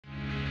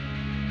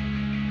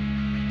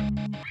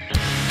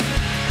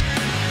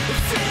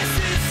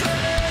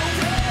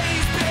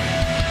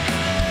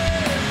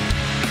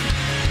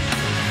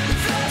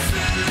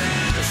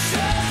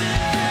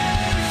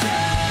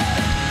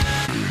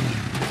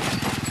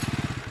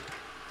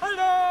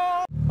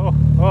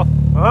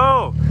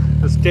Oh,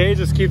 the stage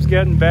just keeps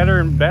getting better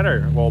and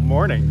better. Well,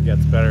 morning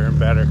gets better and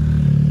better.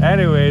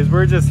 Anyways,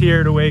 we're just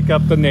here to wake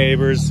up the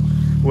neighbors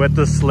with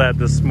the sled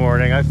this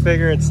morning. I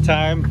figure it's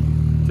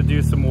time to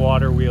do some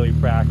water wheelie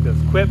practice.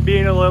 Quit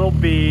being a little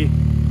bee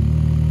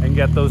and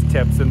get those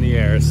tips in the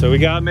air. So we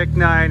got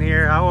Mc9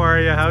 here. How are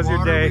you? How's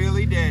your day? Water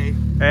wheelie day.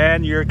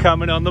 And you're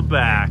coming on the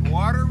back.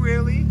 Water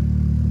wheelie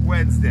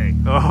Wednesday.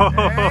 Oh, hey,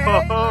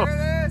 look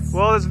at this.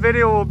 Well, this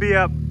video will be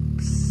up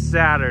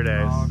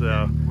Saturday, okay.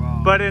 so.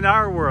 Well, but in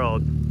our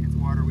world, it's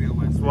Water Wheel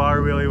Wednesday. It's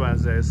Water Wheelie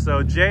Wednesday.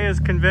 So Jay has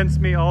convinced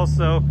me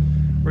also,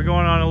 we're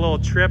going on a little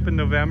trip in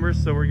November,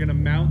 so we're gonna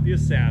mount the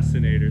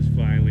Assassinators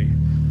finally.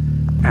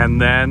 And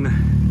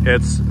then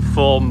it's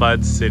full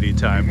Mud City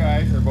time. You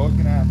guys are both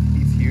gonna have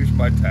these huge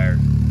mud tires.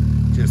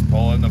 Just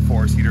pulling the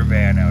 4-seater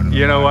van out of the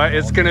You know mud.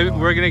 what?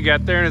 We're gonna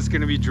get there and it's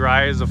gonna be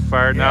dry as a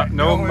fart. Yeah,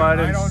 no mud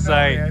in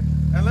sight.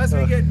 Unless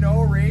we get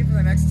no rain for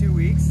the next 2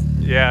 weeks.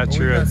 Yeah, but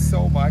true. We got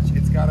so much,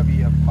 it's gotta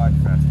be a mud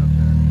fest up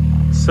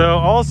there. So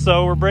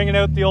also, we're bringing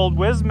out the old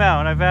Whiz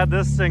mount. I've had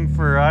this thing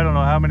for I don't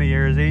know how many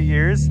years, 8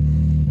 years.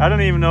 I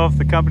don't even know if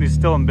the company's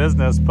still in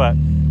business, but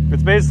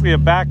it's basically a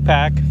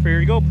backpack for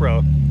your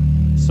GoPro.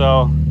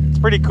 So it's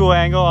a pretty cool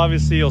angle.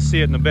 Obviously, you'll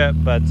see it in a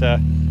bit, but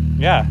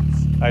yeah,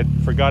 I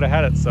forgot I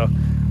had it. So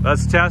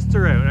let's test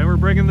her out. And we're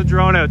bringing the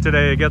drone out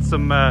today to get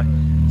some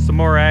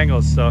more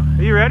angles. So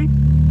are you ready?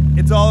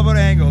 It's all about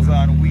angles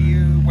on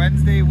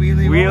Wednesday,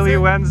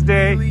 Wheelie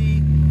Wednesday.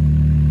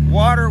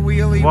 Water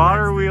Wheelie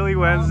Water Wheelie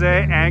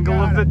Wednesday, angle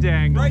of the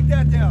dangle. Write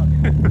that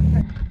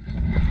down.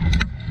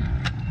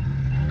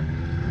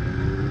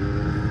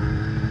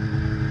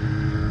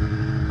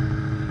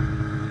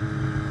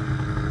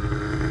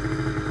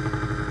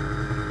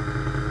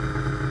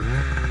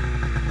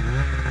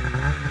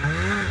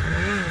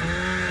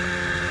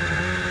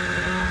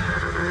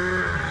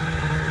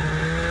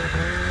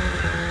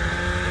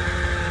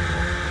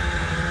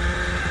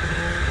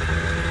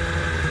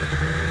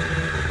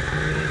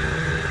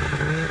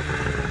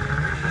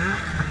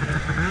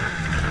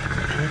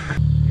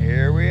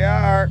 Here we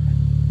are.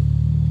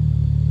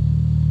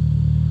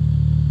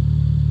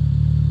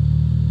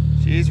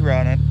 She's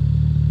running.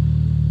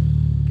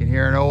 You can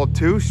hear an old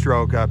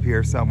 2-stroke up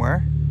here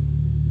somewhere.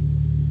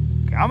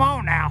 Come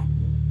on now.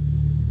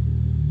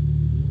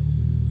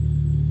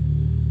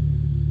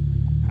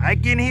 I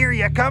can hear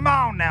you. Come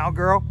on now,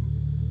 girl.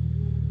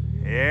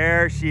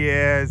 There she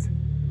is.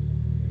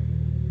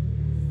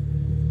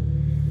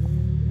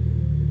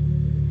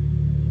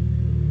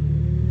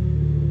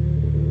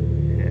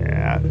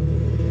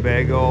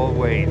 Big old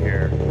weight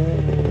here.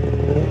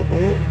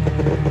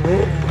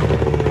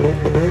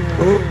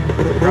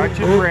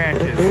 Crunching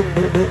branches.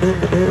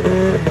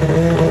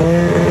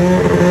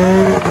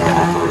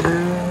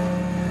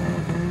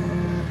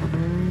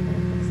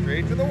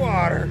 Straight to the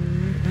water.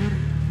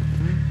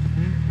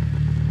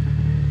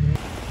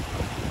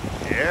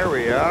 There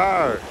we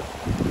are.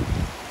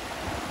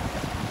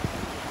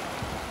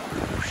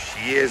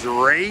 She is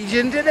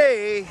raging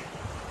today.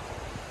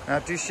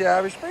 Not too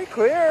shabby, it's pretty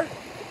clear.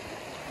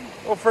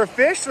 Well, for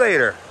fish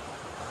later.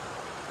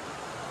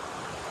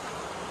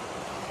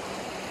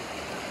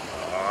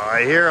 Oh,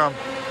 I hear them.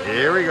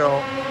 Here we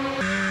go.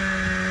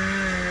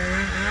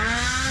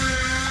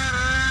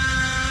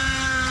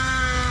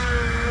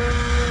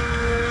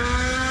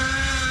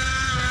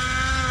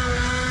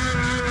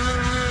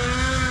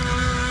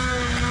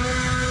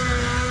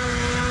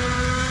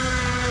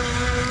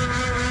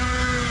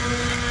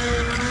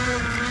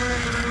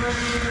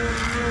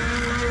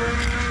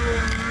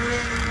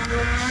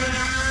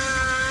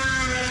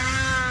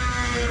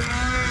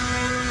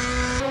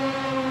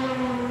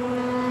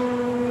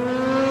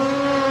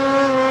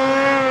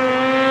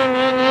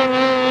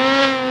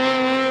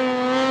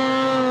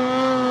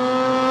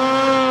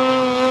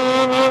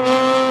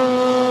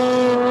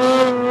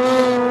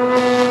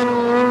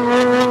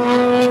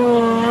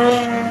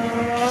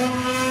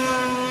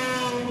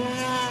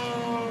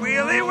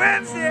 Wheelie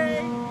Wednesday!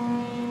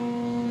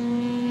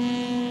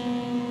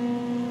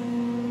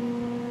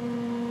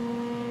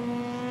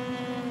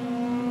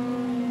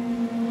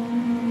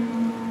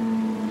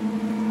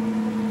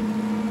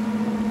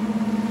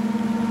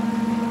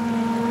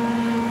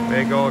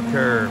 Big old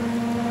curve.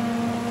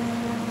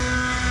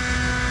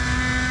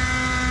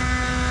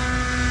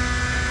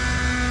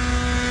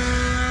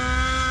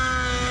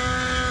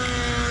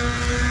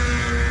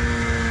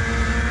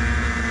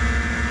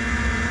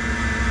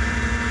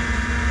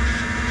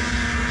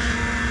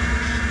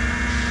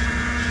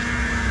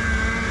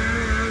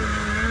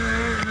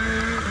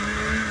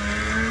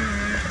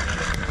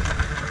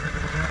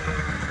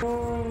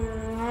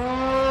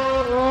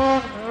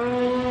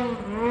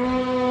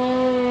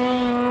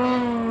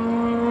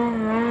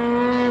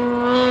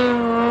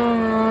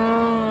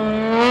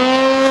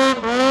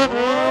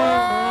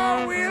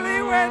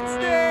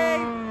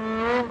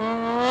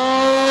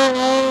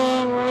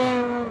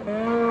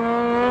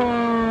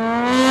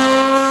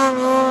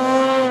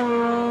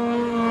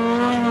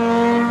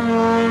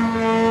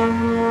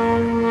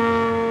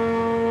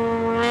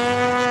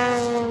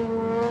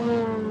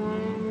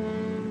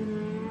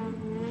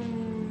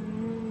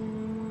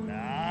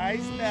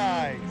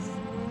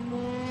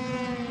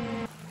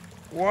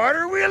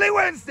 Water Wheelie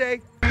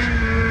Wednesday.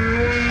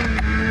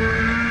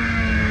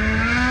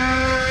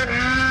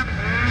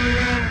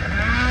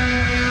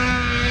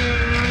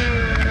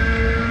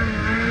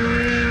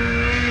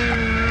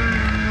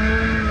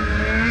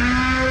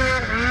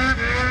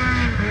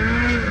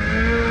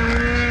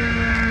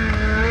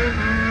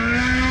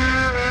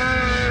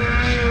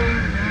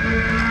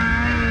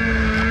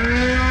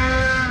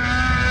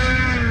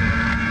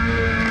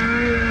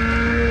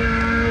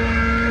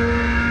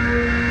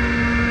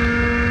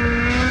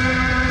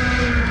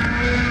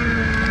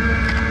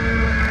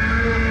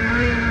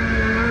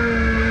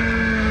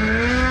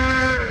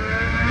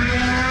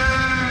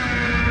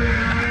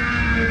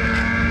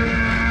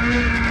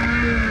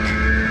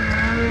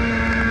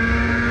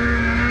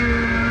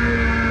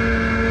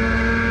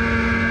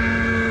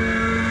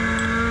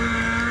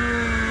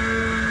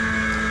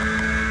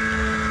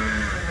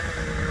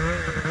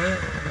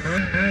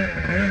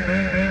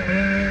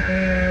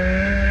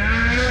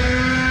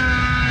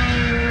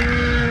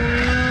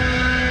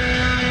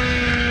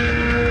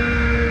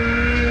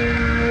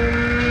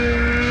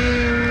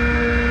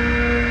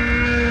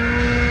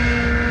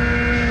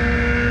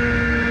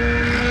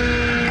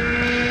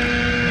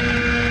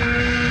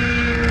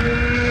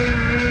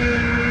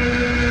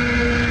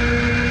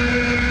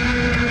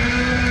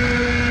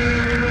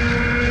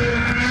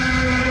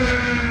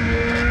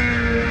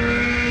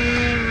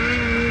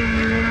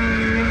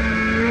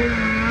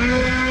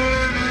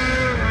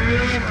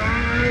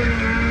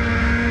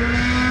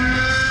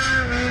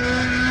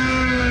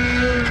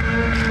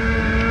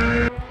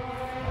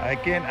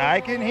 I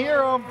can hear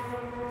them.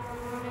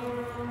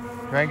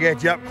 Try and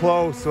get you up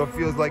close so it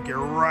feels like you're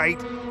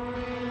right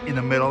in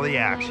the middle of the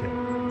action.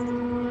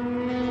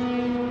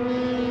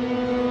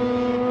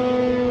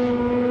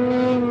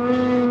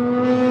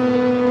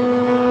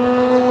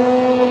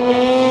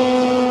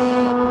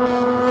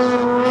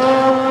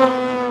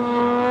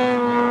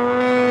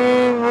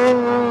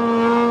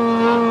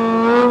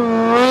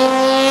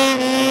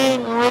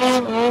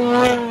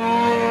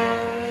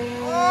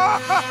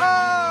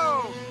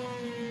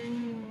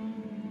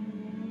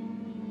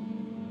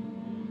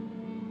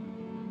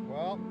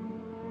 Well,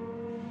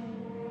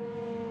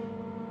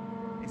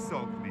 he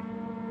soaked me.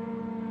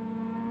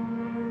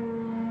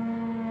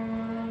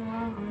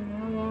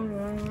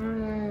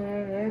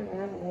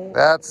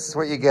 That's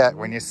what you get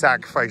when you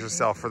sacrifice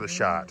yourself for the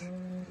shot.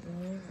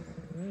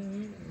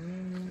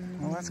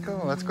 Well, let's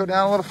go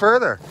down a little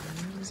further.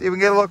 See if we can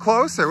get a little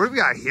closer. What do we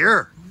got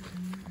here?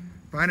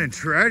 Finding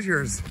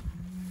treasures.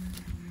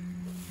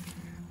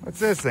 What's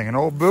this thing, an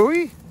old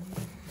buoy?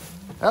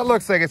 That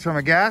looks like it's from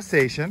a gas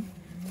station.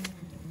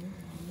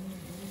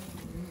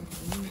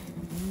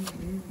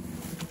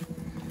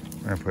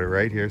 We're gonna put it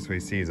right here so he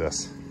sees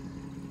us.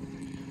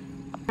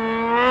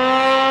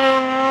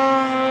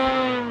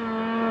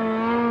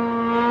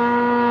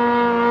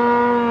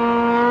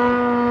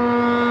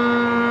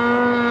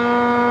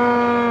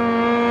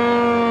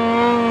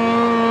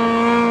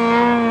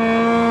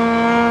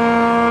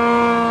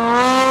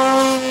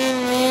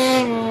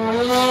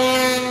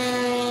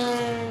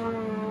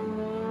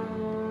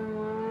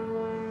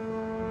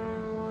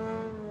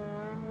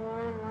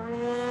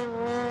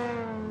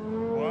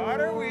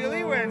 Water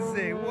Wheelie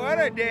Wednesday, what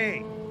a day.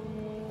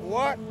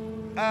 What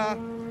a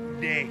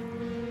day.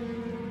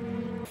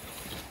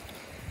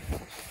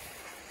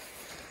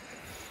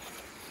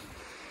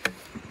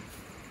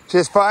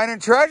 Just finding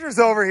treasures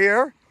over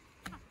here.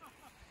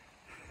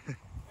 I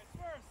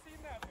swear I've seen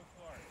that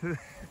before.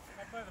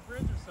 Up by the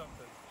bridge or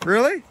something.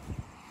 Really?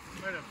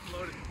 Might have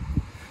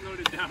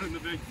floated down in the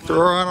big flood. Throw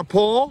her on a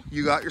pole,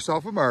 you got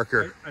yourself a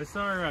marker. I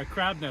saw a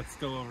crab net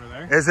still over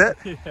there. Is it?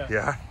 Yeah.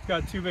 Yeah. It's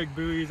got two big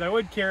buoys. I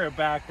would carry it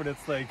back, but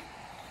it's like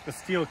a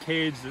steel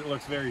cage that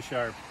looks very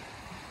sharp.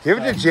 Give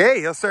it to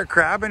Jay, he'll start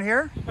crabbing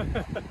here.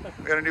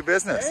 We got a new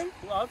business. Hey,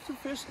 lots of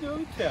fish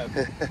doing Ted.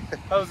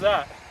 How's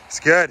that? It's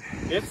good.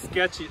 It's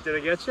sketchy. Did I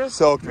get you?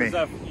 Soaked Or me. is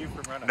that from you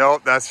from running?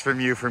 Nope, that's from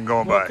you from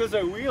going Well, by. because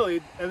I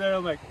wheelied, and then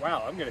I'm like,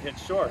 wow, I'm going to hit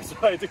shore. So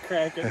I had to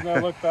crank it, and then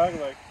I looked back, I'm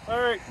like, all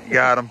right.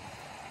 Got him.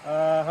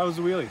 How's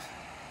the wheelies?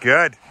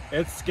 Good.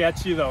 It's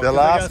sketchy, though. The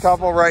last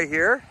couple right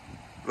here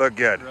look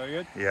good. Really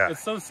good? Yeah.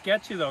 It's so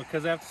sketchy, though,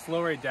 because I have to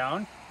slow right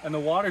down, and the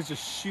water's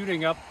just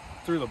shooting up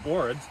through the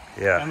boards.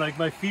 Yeah. And, like,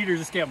 my feet are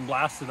just getting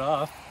blasted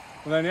off.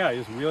 And then, yeah,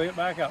 you just wheelie it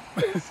back up.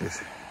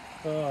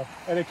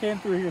 And it came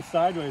through here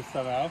sideways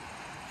somehow.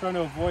 Trying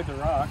to avoid the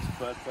rocks,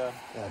 but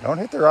Yeah, don't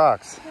hit the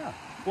rocks. yeah.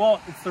 Well,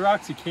 it's the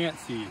rocks you can't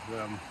see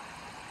that I'm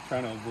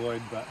trying to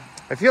avoid, but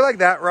I feel like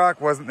that rock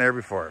wasn't there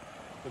before.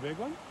 the big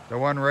one? The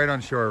one right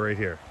on shore right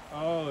here.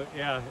 Oh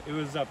yeah, it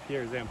was up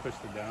here. Zan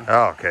pushed it down.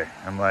 Oh, okay.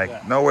 I'm like,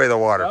 Yeah. no way the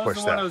water That was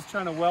pushed the one I that. was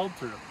trying to weld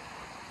through.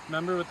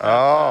 Remember with that,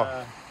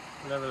 Oh.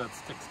 whatever that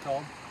stick's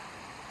called?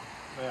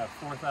 Yeah,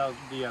 4,000,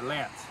 the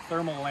lance,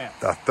 thermal lance.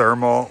 The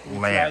thermal We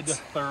tried lance.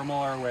 to thermal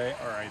our way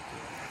all right through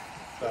it.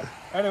 So,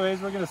 anyways,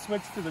 we're gonna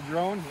switch to the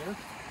drone here.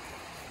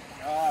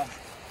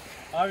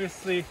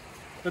 Obviously,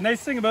 the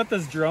nice thing about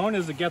this drone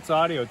is it gets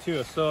audio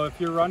too. So if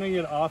you're running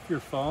it off your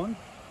phone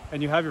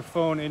and you have your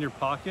phone in your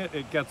pocket,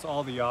 it gets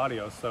all the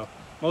audio. So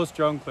Most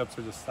drone clips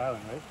are just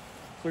silent, right?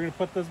 So we're gonna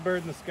put this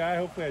bird in the sky.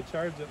 Hopefully I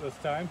charged it this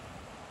time.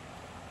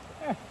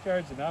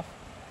 Charged enough.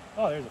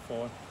 Oh, there's a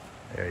full one.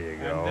 There you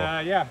go.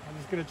 And yeah, I'm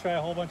just gonna try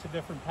a whole bunch of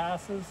different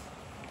passes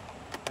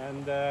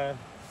and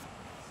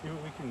see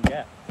what we can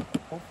get.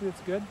 Hopefully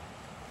it's good.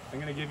 I'm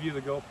gonna give you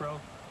the GoPro.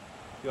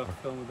 You'll have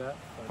to film with that.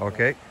 But,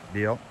 Okay,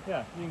 deal.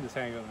 Yeah, you can just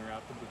hang it on the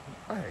rapid.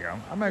 There you go.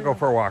 I'm gonna go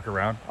for a walk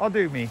around. I'll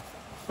do me.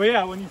 But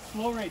yeah, when you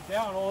slow right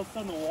down, all of a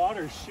sudden the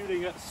water's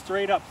shooting it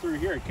straight up through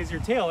here because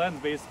your tail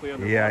end's basically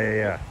under water.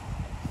 Yeah.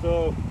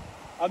 So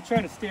I'm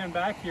trying to stand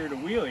back here to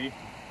wheelie,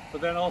 but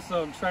then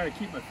also I'm trying to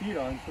keep my feet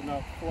on so I'm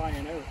not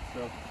flying out.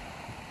 So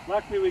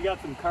luckily we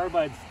got some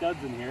carbide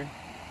studs in here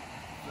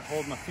to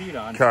hold my feet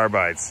on.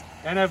 Carbides.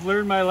 And I've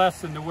learned my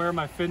lesson to wear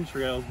my fin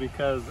trails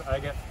because I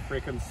get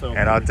freaking so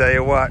And I'll tell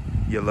you what,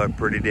 you look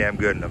pretty damn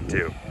good in them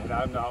too. And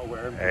I'm not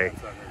wearing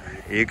pants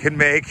underneath. You can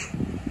make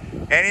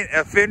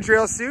a fin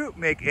trail suit,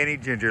 make any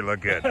ginger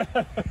look good.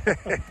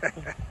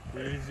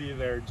 Easy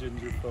there,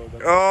 ginger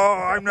phobic. Oh,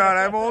 I'm not.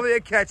 I'm only a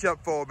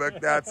ketchup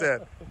phobic. That's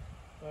it.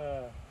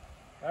 All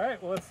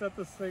right, well, let's set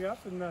this thing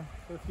up and get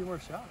a few more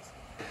shots.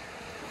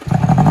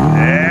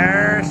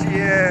 There she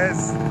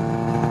is.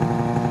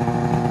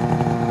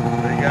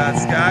 We got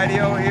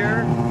Skydio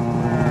here.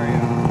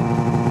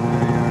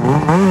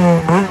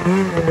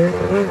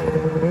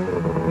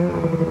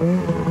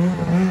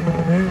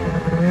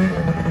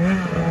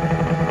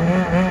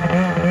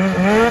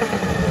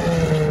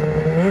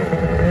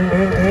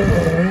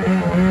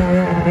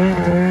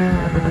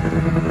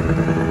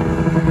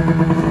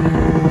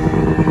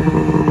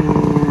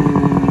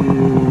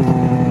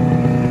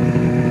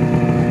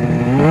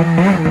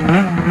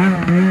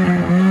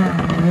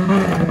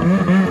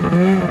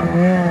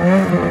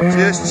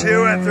 Just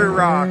chewing through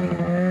rock.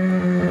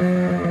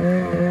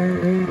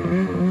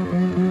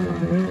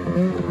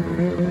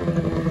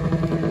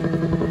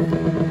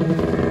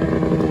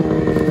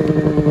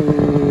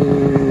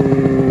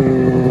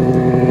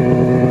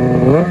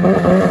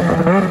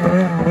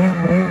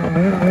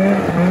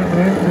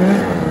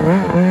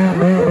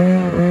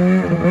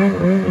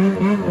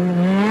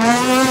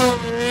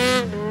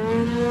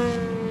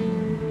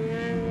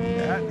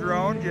 That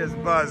drone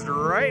just buzzed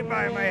right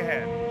by my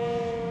head.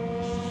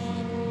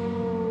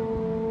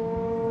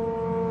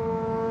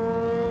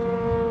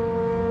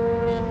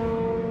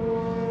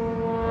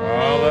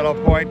 Oh, little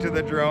point to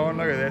the drone.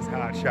 Look at this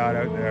hot shot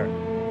out there.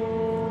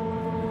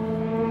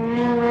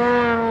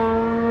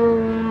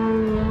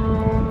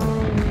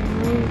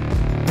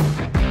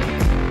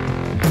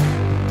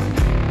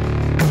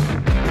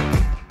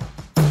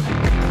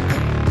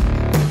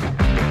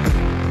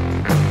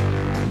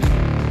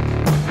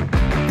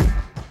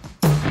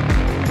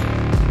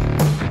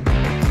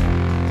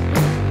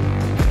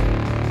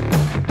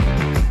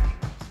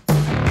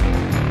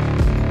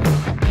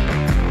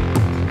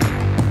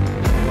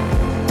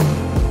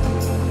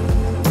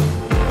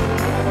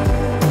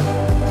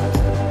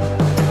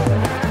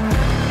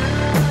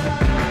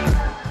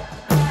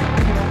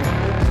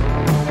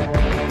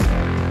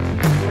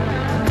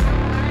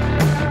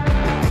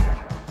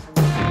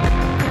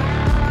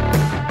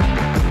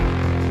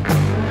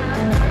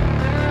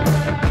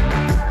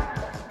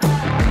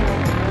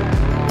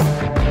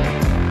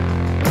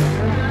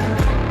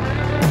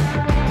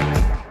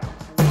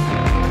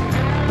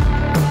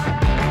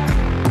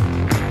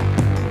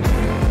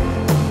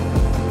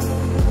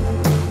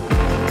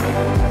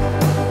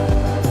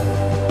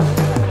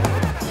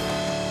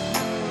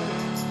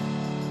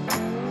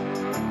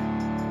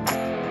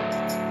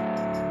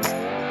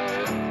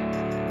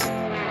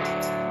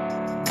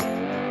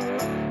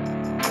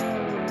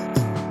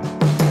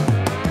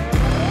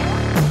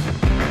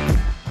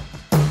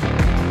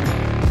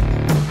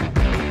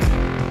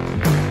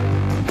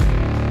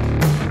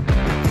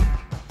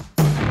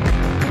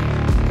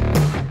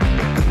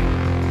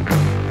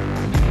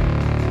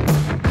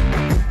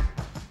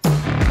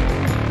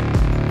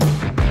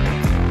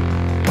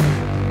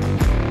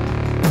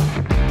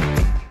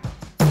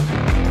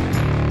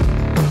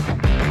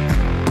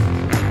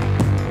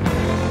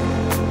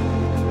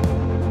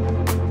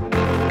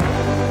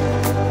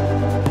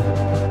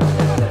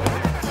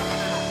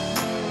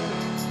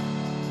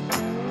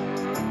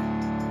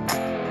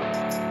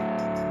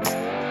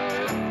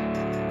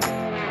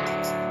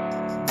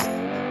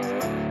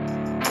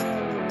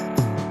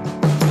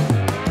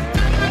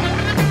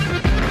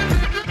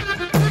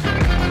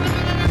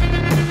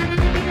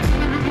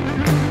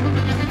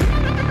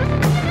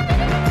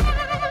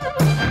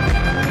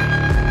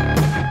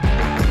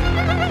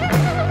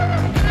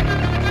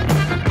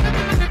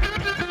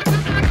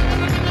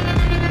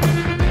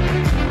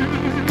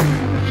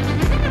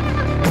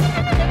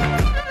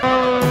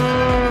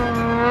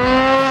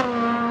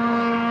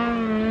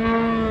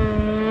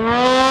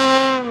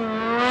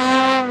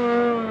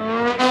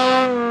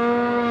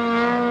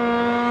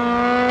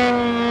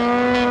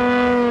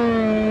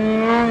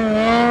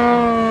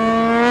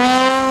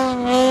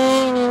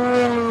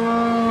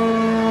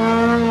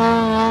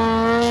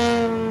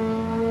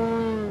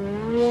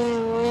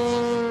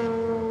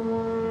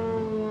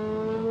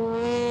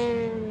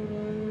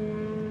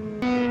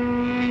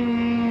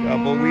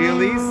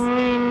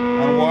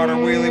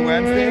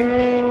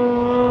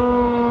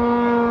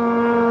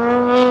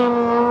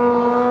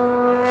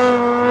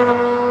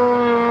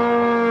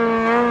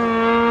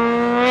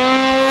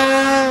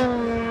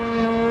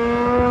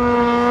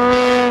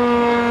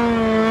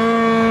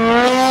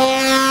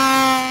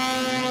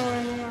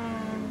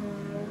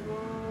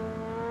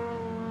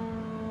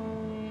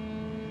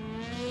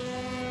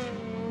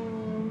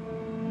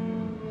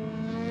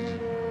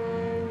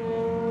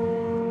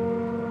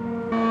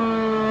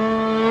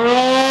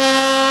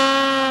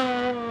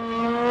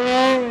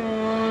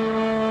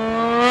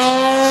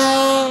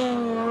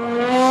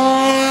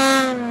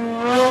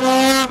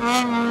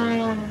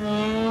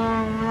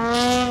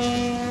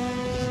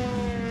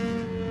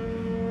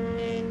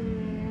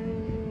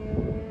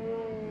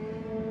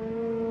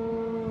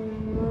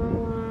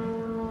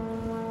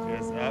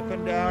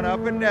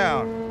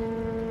 down.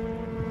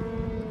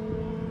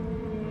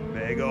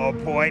 Big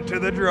old point to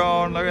the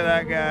drone. Look at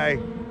that guy.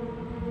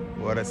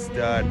 What a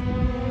stud.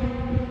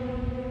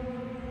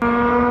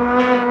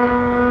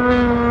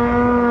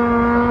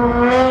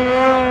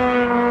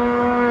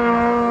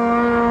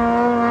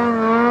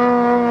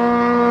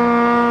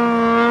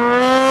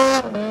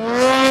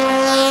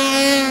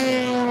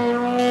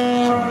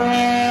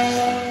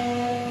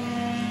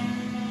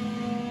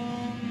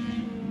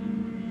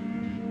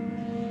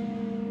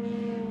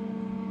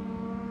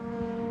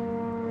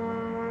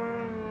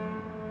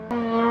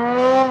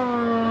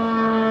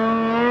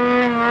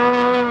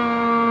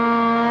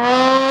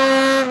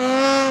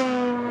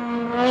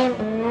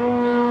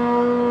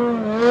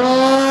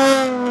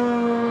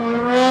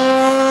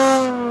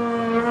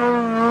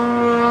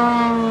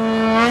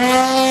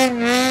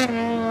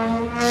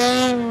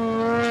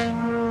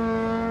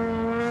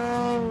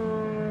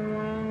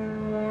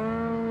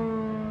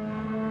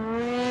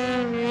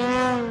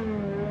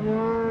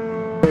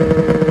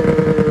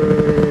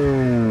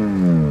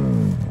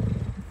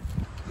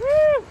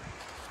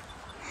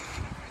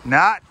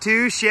 Not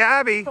too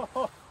shabby.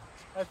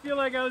 I feel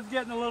like I was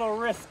getting a little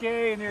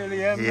risque near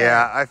the end.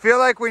 Yeah, I feel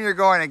like when you're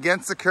going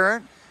against the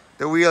current,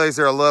 the wheelies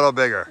are a little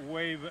bigger.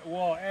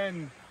 Well,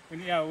 and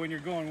when you're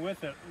going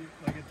with it,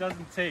 like it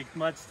doesn't take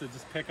much to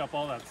just pick up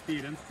all that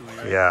speed instantly,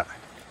 right? Yeah.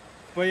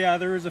 But yeah,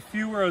 there was a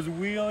few where I was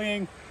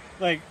wheeling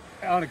like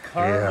on a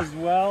cart as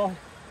well.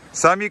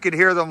 Some you could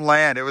hear them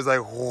land. It was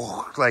like,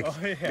 whoa, like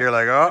you're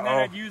like, And then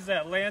I'd use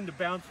that land to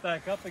bounce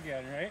back up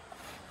again, right?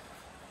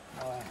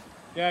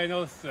 Yeah, I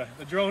noticed the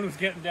drone was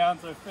getting down,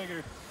 so I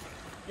figured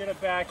get it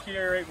back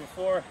here right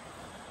before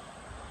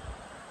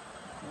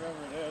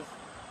wherever it is.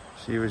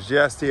 She was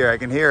just here. I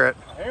can hear it.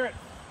 I hear it.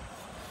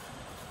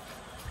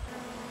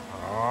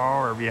 Oh,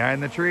 we're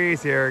behind the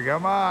trees here.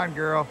 Come on,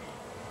 girl.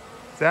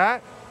 Is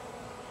that?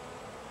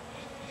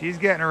 She's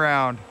getting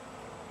around.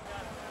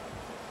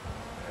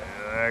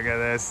 Look at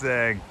this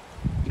thing.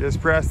 Just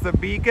press the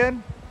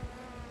beacon.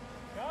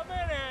 Coming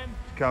in.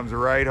 She comes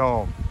right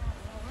home.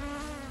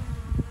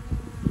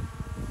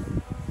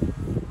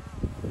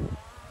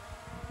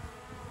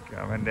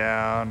 Coming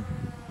down.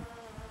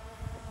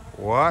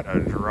 What a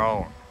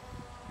drone.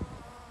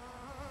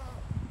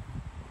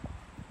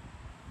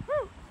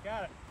 Woo,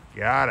 got it.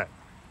 Got it.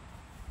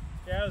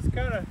 Yeah,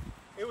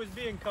 it was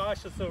being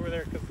cautious over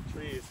there because of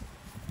trees.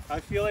 I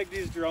feel like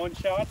these drone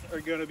shots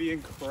are going to be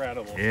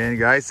incredible.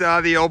 And I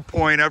saw the old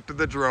point up to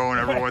the drone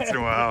every once in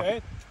a while.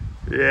 Right?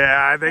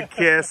 Yeah, the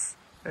kiss.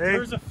 Hey.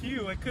 There's a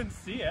few, I couldn't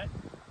see it.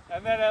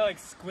 And then I like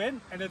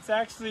squint and it's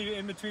actually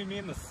in between me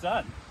and the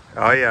sun.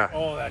 Oh yeah.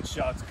 Oh, that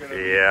shot's gonna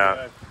be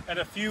good. And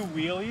a few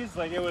wheelies,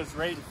 like it was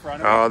right in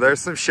front of me. Oh,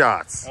 there's some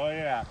shots. Oh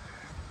yeah.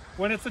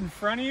 When it's in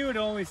front of you, it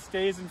only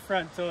stays in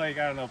front till like,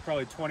 I don't know,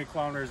 probably 20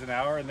 kilometers an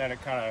hour, and then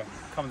it kind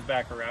of comes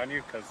back around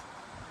you because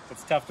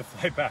it's tough to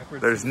fly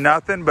backwards. There's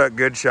nothing but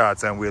good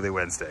shots on Wheelie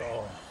Wednesday.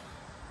 Oh,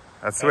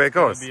 that's the way it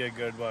goes. That's gonna be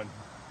a good one.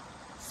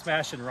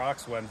 Smashing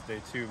rocks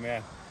Wednesday too,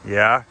 man.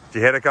 Yeah? Did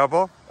you hit a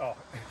couple? Oh,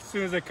 as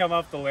soon as I come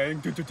up the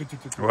lane.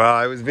 Well,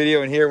 I was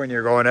videoing here when you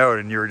were going out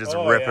and you were just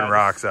ripping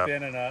rocks up.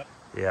 Spinning up.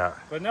 Yeah.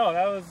 But no,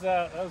 that was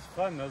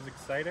fun. That was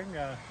exciting.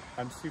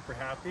 I'm super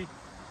happy.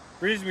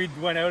 The reason we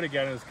went out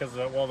again is because,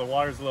 well, the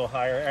water's a little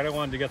higher, and I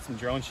wanted to get some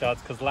drone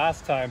shots because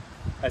last time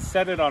I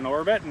set it on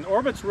orbit, and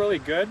orbit's really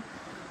good,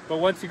 but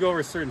once you go over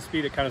a certain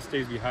speed, it kind of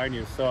stays behind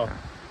you. So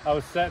I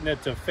was setting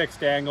it to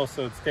fixed angle,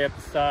 so it'd stay at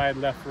the side,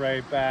 left,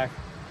 right, back.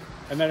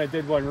 And then I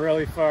did one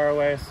really far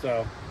away,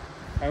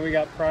 and we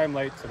got prime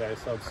light today,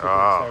 so I'm super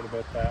excited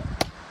about that.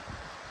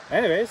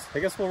 Anyways, I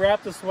guess we'll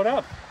wrap this one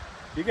up.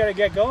 You gotta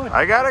get going.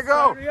 I gotta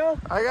go.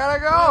 I gotta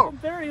go.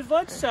 11:30 is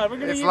lunchtime. We're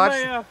gonna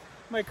eat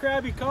my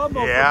Krabby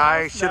combo. Yeah,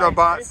 I should have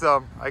bought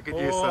some. I could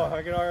use some.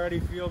 I can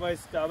already feel my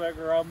stomach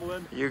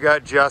rumbling. You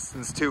got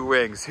Justin's 2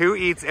 wings. Who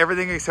eats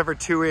everything except for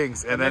 2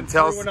 wings and then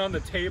tells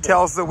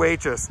the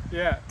waitress,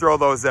 throw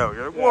those out.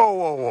 You're like, whoa,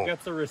 whoa, whoa.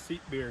 Gets a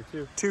receipt beer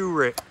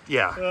too.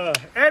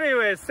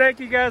 Anyways, thank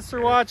you guys for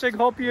watching.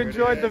 Hope you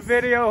enjoyed the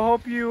video.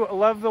 Hope you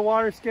love the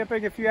water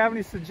skipping. If you have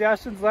any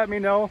suggestions, let me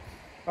know.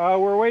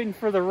 We're waiting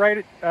for the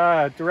right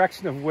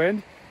direction of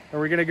wind,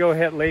 and we're gonna go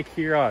hit Lake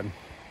Huron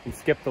and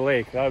skip the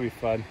lake. That'll be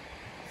fun.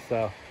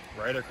 So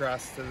right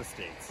across to the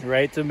States.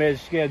 Right to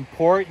Michigan,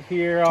 Port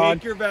Huron.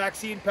 Take your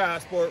vaccine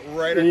passport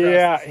right across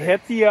the States.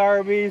 Hit the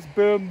Arby's,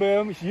 boom,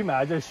 boom. Can you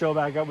imagine a show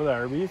back up with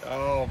Arby's?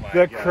 Oh my God.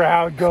 The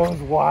crowd goes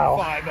wild.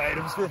 5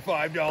 items for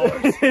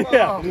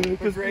 $5.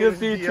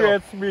 Just eat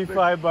transfer me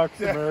 $5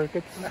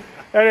 American.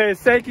 Anyways,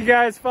 thank you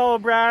guys. Follow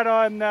Brad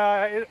on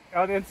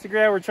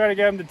Instagram. We're trying to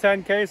get him to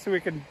 10K so we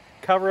can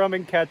cover him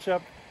in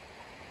ketchup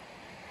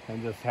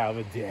and just have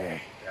a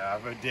day.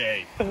 Have a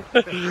day.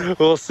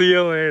 We'll see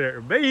you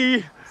later.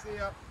 Bye. See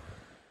ya.